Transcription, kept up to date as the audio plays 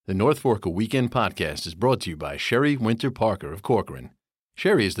The North Fork A Weekend podcast is brought to you by Sherry Winter Parker of Corcoran.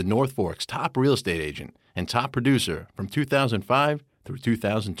 Sherry is the North Fork's top real estate agent and top producer from 2005 through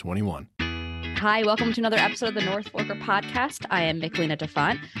 2021. Hi, welcome to another episode of the North Forker podcast. I am Michelina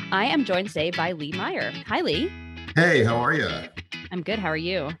DeFont. I am joined today by Lee Meyer. Hi, Lee. Hey, how are you? I'm good. How are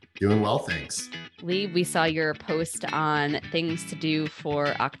you? Doing well, thanks. Lee, we saw your post on things to do for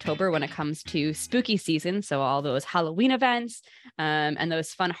October when it comes to spooky season. So all those Halloween events and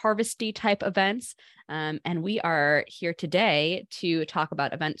those fun harvesty type events. And we are here today to talk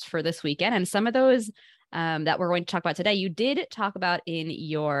about events for this weekend. And some of those that we're going to talk about today, you did talk about in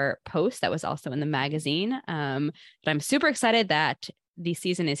your post that was also in the magazine. But I'm super excited that the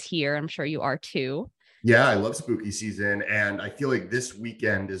season is here. I'm sure you are too. Yeah, I love spooky season. And I feel like this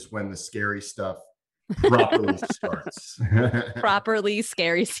weekend is when the scary stuff properly starts. Properly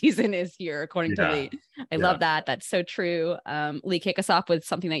scary season is here, according to Lee. I love that. That's so true. Lee, kick us off with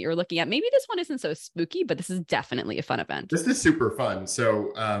something that you're looking at. Maybe this one isn't so spooky, but this is definitely a fun event. This is super fun.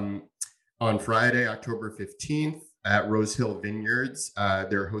 So on Friday, October 15th at Rose Hill Vineyards,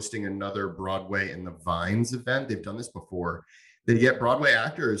 they're hosting another Broadway in the Vines event. They've done this before. They get Broadway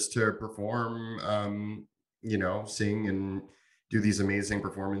actors to perform, sing and do these amazing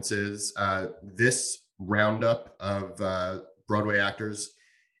performances. This roundup of Broadway actors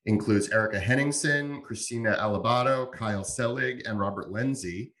includes Erica Henningsen, Christina Alabato, Kyle Selig, and Robert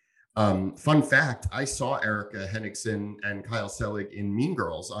Lenzi. Fun fact, I saw Erica Henningsen and Kyle Selig in Mean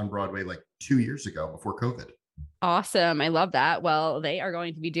Girls on Broadway like 2 years ago before COVID. Awesome. I love that. Well, they are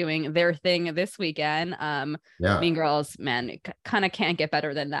going to be doing their thing this weekend. Mean Girls, man, kind of can't get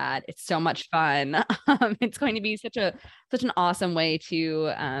better than that. It's so much fun. It's going to be such an awesome way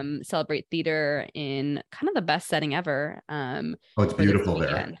to celebrate theater in kind of the best setting ever. It's beautiful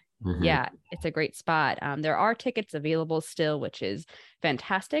there. Mm-hmm. Yeah, it's a great spot. There are tickets available still, which is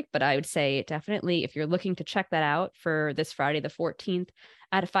fantastic. But I would say definitely if you're looking to check that out for this Friday, the 14th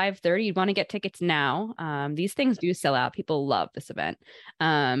at 5:30, you'd want to get tickets now. These things do sell out. People love this event.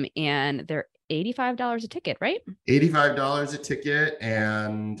 And they're $85 a ticket, right? $85 a ticket.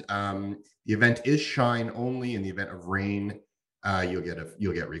 And the event is shine only. In the event of rain, you'll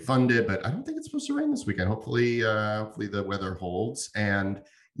get refunded. But I don't think it's supposed to rain this weekend. Hopefully the weather holds. And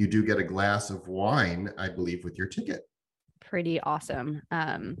you do get a glass of wine, I believe, with your ticket. Pretty awesome.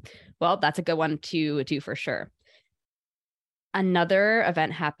 Well, that's a good one to do for sure. Another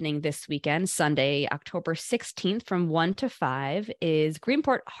event happening this weekend, Sunday, October 16th from 1 to 5 is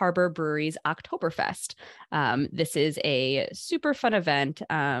Greenport Harbor Brewery's Oktoberfest. This is a super fun event.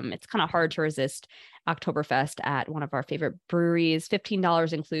 It's kind of hard to resist Oktoberfest at one of our favorite breweries.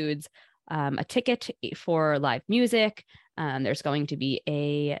 $15 includes a ticket for live music. There's going to be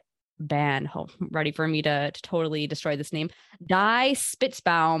a band, ready for me to totally destroy this name, Die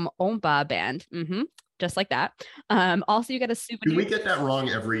Spitzbaum Omba Band. Just like that. Also, you get a souvenir. Do we get that wrong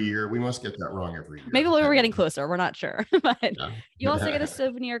every year? We must get that wrong every year. Maybe we're getting closer. We're not sure. But you also get a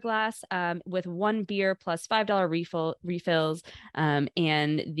souvenir glass with one beer plus $5 refills.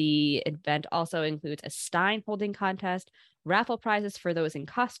 And the event also includes a Stein holding contest, raffle prizes for those in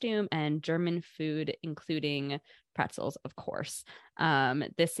costume, and German food, including pretzels, of course.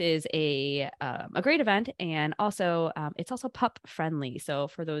 This is a great event. And also, it's also pup friendly. So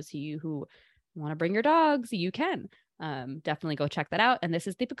for those of you who want to bring your dogs, you can definitely go check that out. And this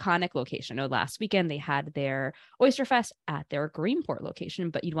is the Peconic location. Last weekend they had their Oyster Fest at their Greenport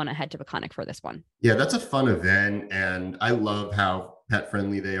location, but you'd want to head to Peconic for this one. Yeah, that's a fun event, and I love how pet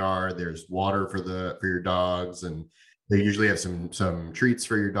friendly they are. There's water for your dogs, and they usually have some treats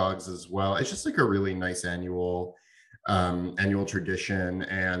for your dogs as well. It's just like a really nice annual tradition,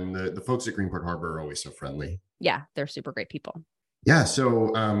 and the folks at Greenport Harbor are always so friendly. Yeah, they're super great people. Yeah,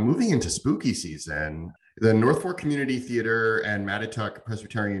 so moving into spooky season, the North Fork Community Theater and Mattituck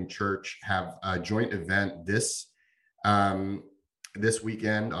Presbyterian Church have a joint event this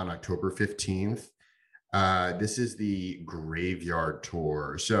weekend on October 15th. This is the Graveyard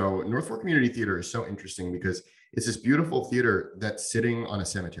Tour. So North Fork Community Theater is so interesting because it's this beautiful theater that's sitting on a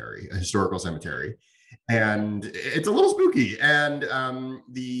historical cemetery. And it's a little spooky. And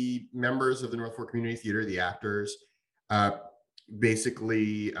the members of the North Fork Community Theater, the actors,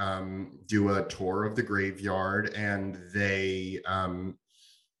 basically do a tour of the graveyard, and they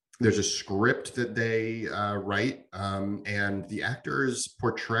there's a script that they write, and the actors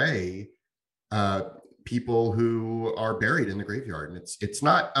portray people who are buried in the graveyard, and it's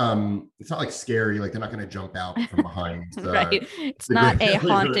not like scary, like they're not going to jump out from behind right. It's the not a graveyard.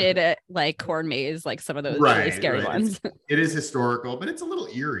 haunted like corn maze like some of those Right, really scary ones. it is historical, but it's a little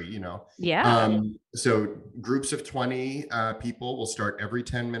eerie, you know. Yeah. So groups of 20 people will start every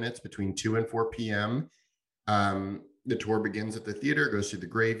 10 minutes between 2 and 4 p.m. The tour begins at the theater, goes through the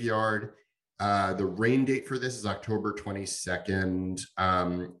graveyard. The rain date for this is October 22nd.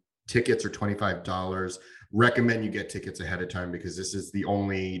 Tickets are $25. Recommend you get tickets ahead of time because this is the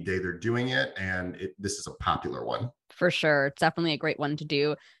only day they're doing it, and this is a popular one. For sure. It's definitely a great one to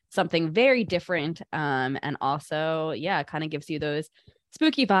do. Something very different. And also, yeah, kind of gives you those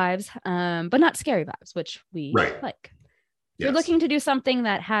spooky vibes, but not scary vibes, which we like. If you're looking to do something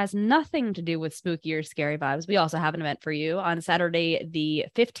that has nothing to do with spooky or scary vibes, we also have an event for you on Saturday, the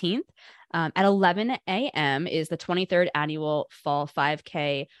 15th. At 11 a.m. is the 23rd annual Fall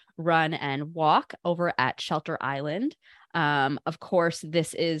 5K run and walk over at Shelter Island. Of course,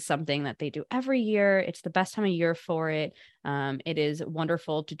 this is something that they do every year. It's the best time of year for it. It is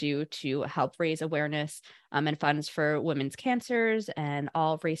wonderful to do to help raise awareness and funds for women's cancers, and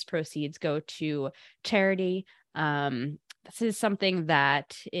all race proceeds go to charity. This is something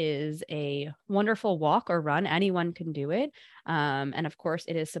that is a wonderful walk or run. Anyone can do it. And of course,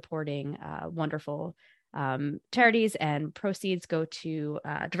 it is supporting wonderful charities, and proceeds go to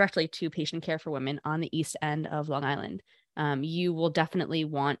directly to patient care for women on the East End of Long Island. You will definitely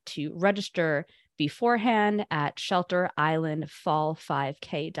want to register beforehand at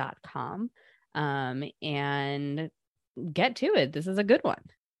shelterislandfall5k.com and get to it. This is a good one.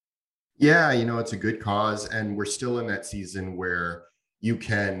 Yeah, you know, it's a good cause, and we're still in that season where you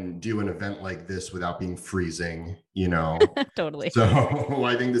can do an event like this without being freezing, you know. Totally. So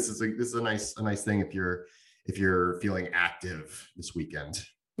I think this is a nice thing if you're feeling active this weekend.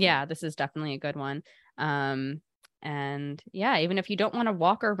 Yeah, this is definitely a good one. And yeah, even if you don't want to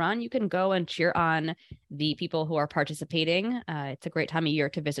walk or run, you can go and cheer on the people who are participating. It's a great time of year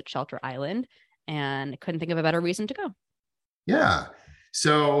to visit Shelter Island, and couldn't think of a better reason to go. Yeah.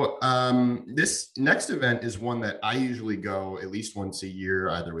 So this next event is one that I usually go at least once a year,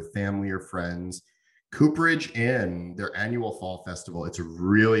 either with family or friends. Cooperage Inn, their annual fall festival. It's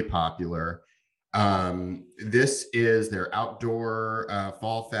really popular. This is their outdoor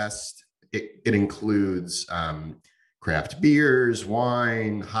fall fest. It includes craft beers,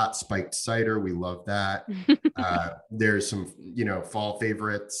 wine, hot spiked cider. We love that. There's some, fall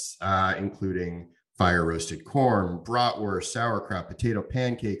favorites, including fire roasted corn, bratwurst, sauerkraut, potato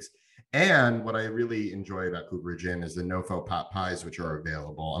pancakes. And what I really enjoy about Cooperage Inn is the no-faux pot pies, which are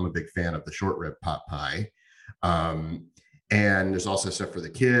available. I'm a big fan of the short rib pot pie. And there's also stuff for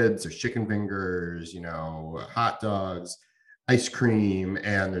the kids. There's chicken fingers, hot dogs, ice cream,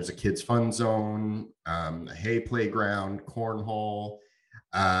 and there's a kids fun zone, a hay playground, cornhole,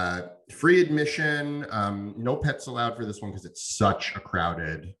 free admission. No pets allowed for this one because it's such a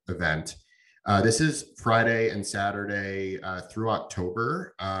crowded event. This is Friday and Saturday through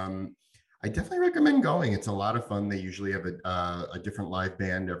October. I definitely recommend going. It's a lot of fun. They usually have a different live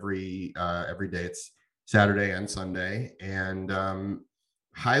band every day. It's Saturday and Sunday, and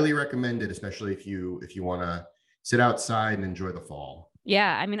highly recommended, especially if you want to sit outside and enjoy the fall.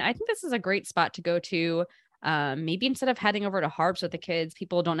 Yeah, I mean, I think this is a great spot to go to. Maybe instead of heading over to Harps with the kids,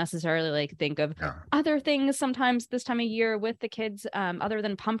 people don't necessarily think of other things sometimes this time of year with the kids, other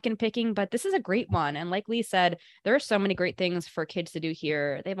than pumpkin picking, but this is a great one. And like Lee said, there are so many great things for kids to do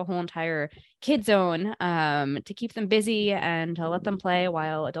here. They have a whole entire kid zone to keep them busy and to let them play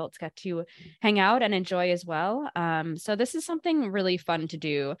while adults get to hang out and enjoy as well. So this is something really fun to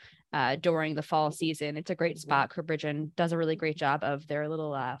do during the fall season. It's a great spot. Cooperage Inn does a really great job of their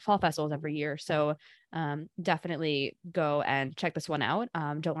little fall festivals every year. So definitely go and check this one out.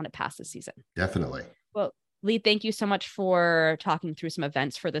 Don't want it pass this season. Definitely. Well, Lee, thank you so much for talking through some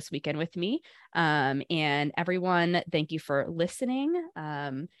events for this weekend with me. And everyone, thank you for listening.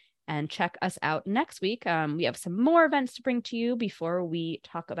 And check us out next week. We have some more events to bring to you before we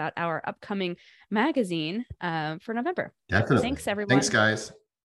talk about our upcoming magazine for November. Definitely. Thanks, everyone. Thanks, guys.